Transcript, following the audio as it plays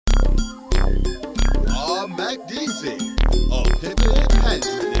Mac DZ, a Pippin and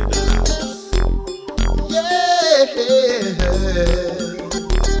Patrick in the house. Yeah,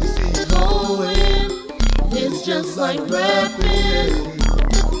 you see, Hoein is just like rapping,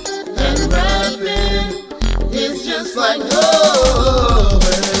 and rapping is just like Hoein.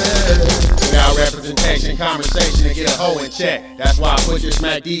 Without representation, conversation, and get a hoe in check. That's why I put this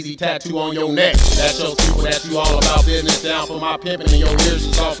Mac DZ tattoo on your neck. That shows people that you all about business down for my pimping and your ears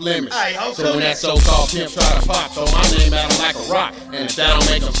is off limits. So when that so-called pimp try to pop, throw my name at him like a rock. And if that don't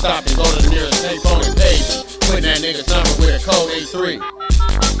make him stop, then go to the nearest payphone and page. Putting that nigga's number with a code 83.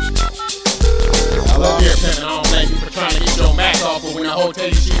 Look here, pimpin', I don't blame you for trying to get your Mac off, but when the hoe tell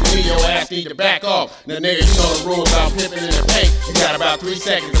you she with me, your ass need to back off. Now nigga, you know the rule about pimpin' in the paint. You got about 3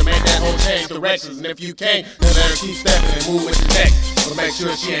 seconds to make that hoe change directions, and if you can't, then let her keep stepping and move with the next. But make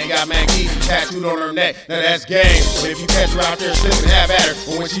sure she ain't got Mac DZ tattooed on her neck. Now that's game. But if you catch her out there slipping, have at her.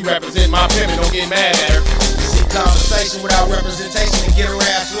 But when she represent my pimpin', don't get mad at her. Conversation without representation and get her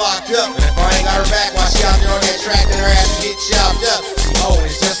ass locked up. And if I ain't got her back while she out there on that track, then her ass will get chopped up. Oh, and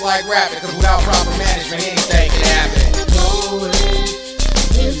it's just like rapping, cause without proper management, anything can happen. Hoein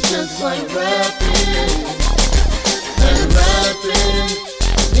is just like rapping, and rapping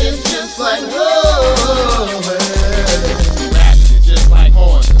is just like Hoein. Rapping is just like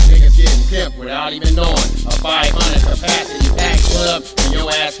Hoein. Niggas getting pimped without even knowing. A 500 capacity pack club, and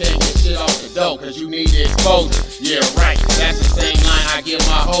your ass can't get shit off the dough, cause you need the exposure. Yeah, right, that's the same line I give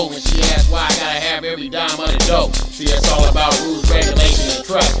my hoe when she asks why I gotta have every dime of the dough. See, it's all about rules, regulation, and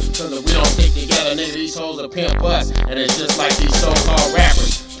trust. Cause if we don't stick together, nigga, these hoes will pimp us. And it's just like these so-called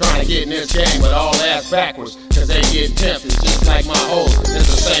rappers trying to get in this game with all ass backwards. Cause they get pimped, it's just like my hoes. It's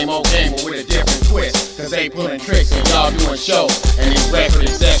the same old game but with a different twist. Cause they pulling tricks and y'all doing shows. And these record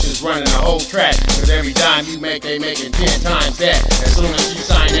execs is running the whole track. Cause every dime you make, they making 10 times that. As soon as you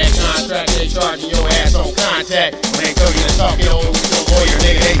sign that contract, they charging your ass on contact. When they tell you to talk it over with your lawyer,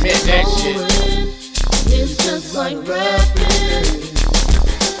 nigga, they meant that shit. It's just like rapping,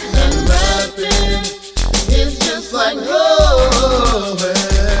 and rapping is just like Hoein.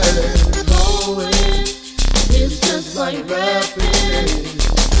 Hoein is just like rapping,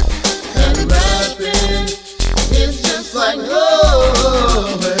 and rapping is just like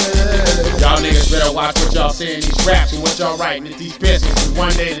Hoein. Y'all niggas better watch what y'all say in these raps and what y'all writing in these businesses.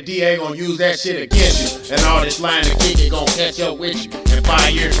 One day the DA gonna use that shit against you, and all this line of kick it gonna catch up with you. And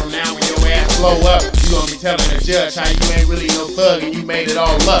 5 years from now when your ass blow up, you gonna be telling the judge how you ain't really no thug and you made it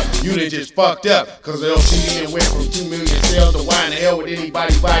all up. You done just fucked up, cause the LCD went from 2 million sales to why in the hell would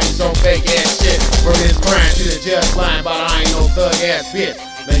anybody buy you some fake ass shit? From this grind to the judge lying about I ain't no thug ass bitch.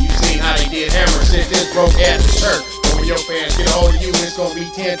 Now you seen how they did hammer shit, this broke ass is hurt. When your fans get a hold of you, it's gonna be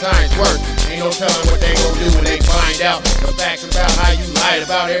 10 times worse. Ain't no telling what they gonna do when they find out the facts about how you lied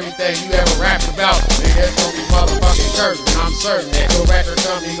about everything you ever rapped about. Nigga, it's gonna be motherfucking curtains, and I'm certain that your record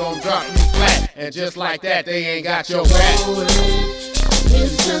company gonna drop you flat. And just like that, they ain't got your back.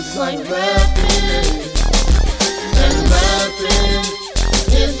 It's just like rapping, and rapping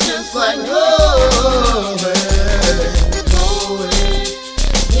is just like Hoein.